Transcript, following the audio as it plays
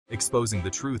exposing the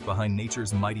truth behind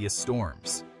nature's mightiest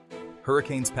storms.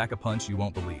 Hurricanes pack a punch you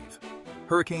won't believe.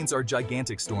 Hurricanes are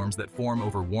gigantic storms that form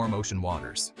over warm ocean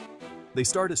waters. They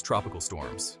start as tropical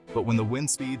storms, but when the wind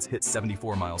speeds hit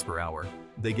 74 miles per hour,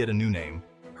 they get a new name,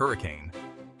 hurricane.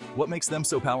 What makes them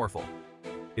so powerful?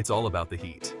 It's all about the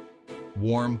heat.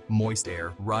 Warm, moist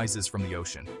air rises from the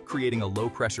ocean, creating a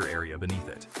low-pressure area beneath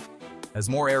it. As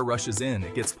more air rushes in,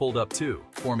 it gets pulled up too,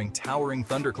 forming towering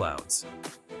thunderclouds.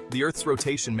 The Earth's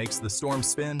rotation makes the storm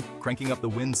spin, cranking up the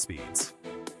wind speeds.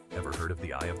 Ever heard of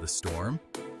the eye of the storm?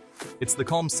 It's the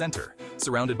calm center,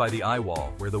 surrounded by the eye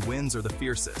wall, where the winds are the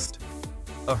fiercest.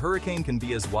 A hurricane can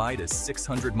be as wide as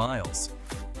 600 miles.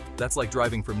 That's like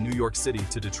driving from New York City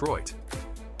to Detroit.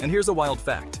 And here's a wild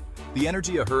fact. The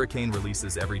energy a hurricane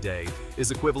releases every day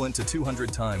is equivalent to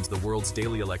 200 times the world's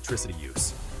daily electricity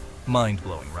use.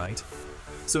 Mind-blowing, right?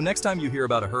 So next time you hear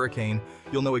about a hurricane,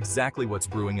 you'll know exactly what's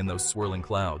brewing in those swirling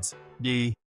clouds.